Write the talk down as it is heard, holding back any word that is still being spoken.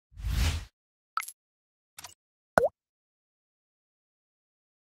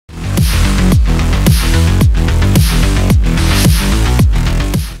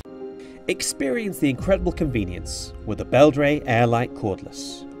Experience the incredible convenience with the Beldray AIRLITE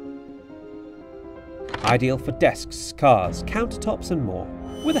Cordless. Ideal for desks, cars, countertops and more,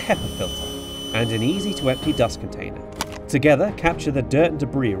 with a HEPA filter and an easy to empty dust container. Together capture the dirt and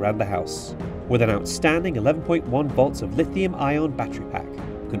debris around the house. With an outstanding 11.1 volts of lithium-ion battery pack,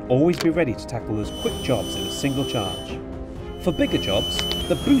 you can always be ready to tackle those quick jobs in a single charge. For bigger jobs,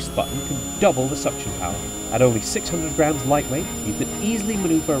 the boost button can double the suction power. At only 600 grams lightweight, you can easily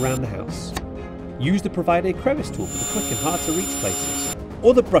maneuver around the house. Use the provided crevice tool for the quick and hard to reach places,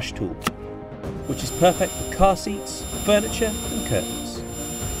 or the brush tool, which is perfect for car seats, furniture and curtains,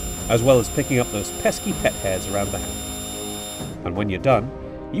 as well as picking up those pesky pet hairs around the house. And when you're done,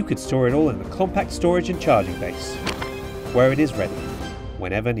 you could store it all in a compact storage and charging base, where it is ready,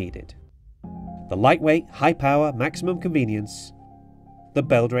 whenever needed. The lightweight, high power, maximum convenience, the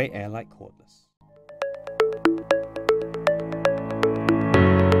Beldray AIRLITE Cordless.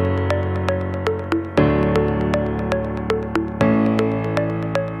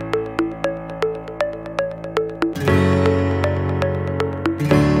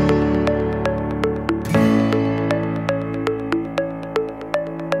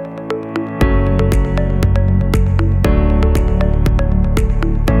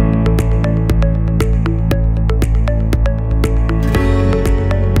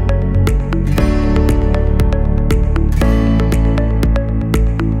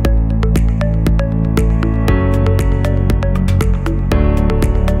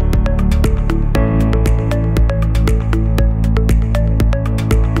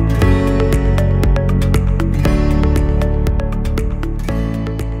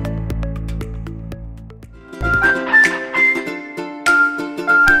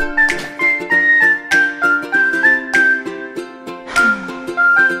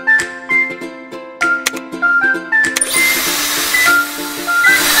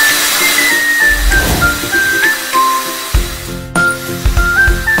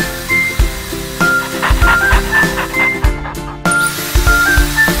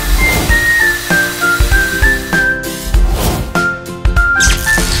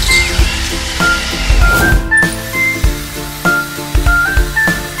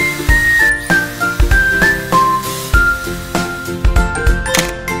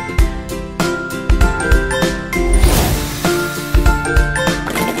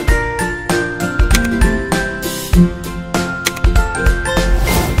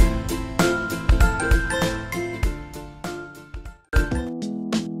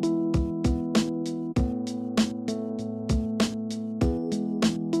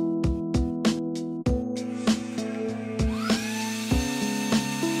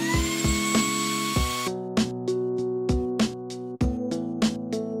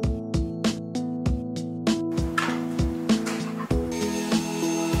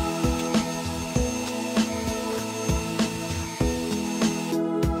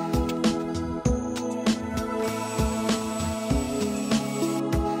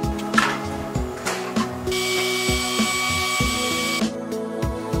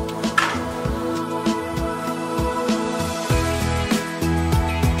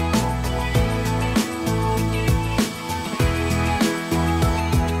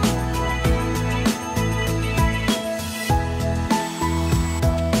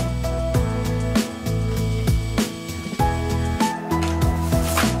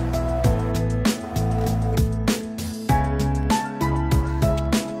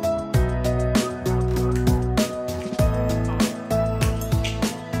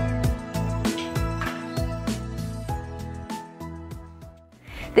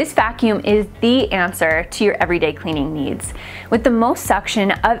 This vacuum is the answer to your everyday cleaning needs. With the most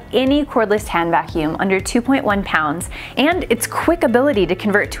suction of any cordless hand vacuum, under 2.1 pounds, and its quick ability to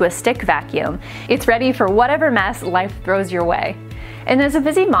convert to a stick vacuum, it's ready for whatever mess life throws your way. And as a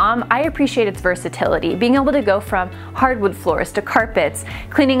busy mom, I appreciate its versatility, being able to go from hardwood floors to carpets,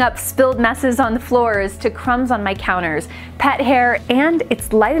 cleaning up spilled messes on the floors to crumbs on my counters, pet hair, and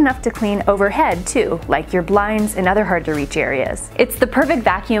it's light enough to clean overhead too, like your blinds and other hard to reach areas. It's the perfect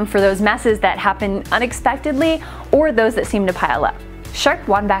vacuum for those messes that happen unexpectedly or those that seem to pile up. Sharp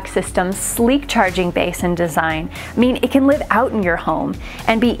WANDVAC system's sleek charging base and design mean it can live out in your home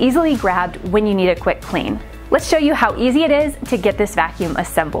and be easily grabbed when you need a quick clean. Let's show you how easy it is to get this vacuum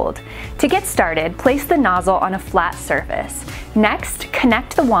assembled. To get started, place the nozzle on a flat surface. Next,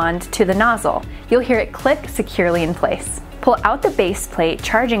 connect the wand to the nozzle. You'll hear it click securely in place. Pull out the base plate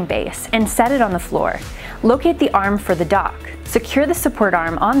charging base and set it on the floor. Locate the arm for the dock. Secure the support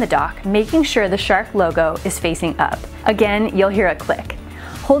arm on the dock, making sure the Shark logo is facing up. Again, you'll hear a click.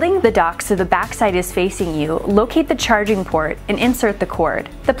 Holding the dock so the backside is facing you, locate the charging port and insert the cord.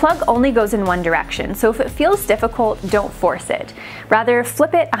 The plug only goes in one direction, so if it feels difficult, don't force it. Rather,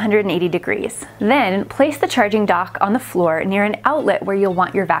 flip it 180 degrees. Then, place the charging dock on the floor near an outlet where you'll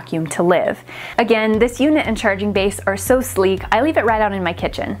want your vacuum to live. Again, this unit and charging base are so sleek, I leave it right out in my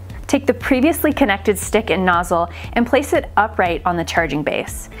kitchen. Take the previously connected stick and nozzle and place it upright on the charging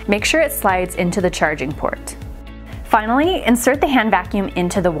base. Make sure it slides into the charging port. Finally, insert the hand vacuum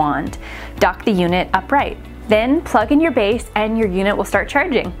into the wand. Dock the unit upright. Then plug in your base and your unit will start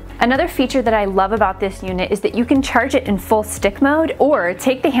charging. Another feature that I love about this unit is that you can charge it in full stick mode or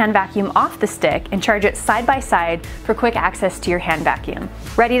take the hand vacuum off the stick and charge it side by side for quick access to your hand vacuum.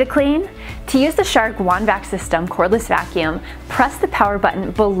 Ready to clean? To use the Shark WANDVAC system cordless vacuum, press the power button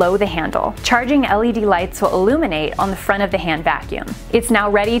below the handle. Charging LED lights will illuminate on the front of the hand vacuum. It's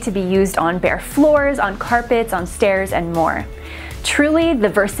now ready to be used on bare floors, on carpets, on stairs, and more. Truly, the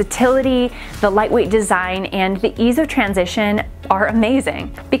versatility, the lightweight design, and the ease of transition are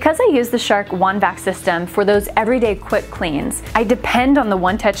amazing. Because I use the Shark WANDVAC system for those everyday quick cleans, I depend on the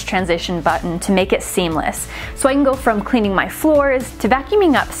one-touch transition button to make it seamless, so I can go from cleaning my floors to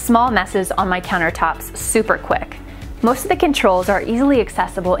vacuuming up small messes on my countertops super quick. Most of the controls are easily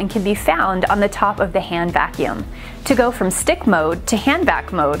accessible and can be found on the top of the hand vacuum. To go from stick mode to hand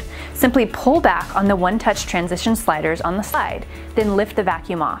vac mode, simply pull back on the one-touch transition sliders on the side, then lift the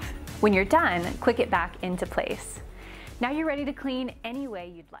vacuum off. When you're done, click it back into place. Now you're ready to clean any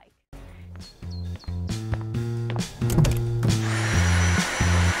way you'd like.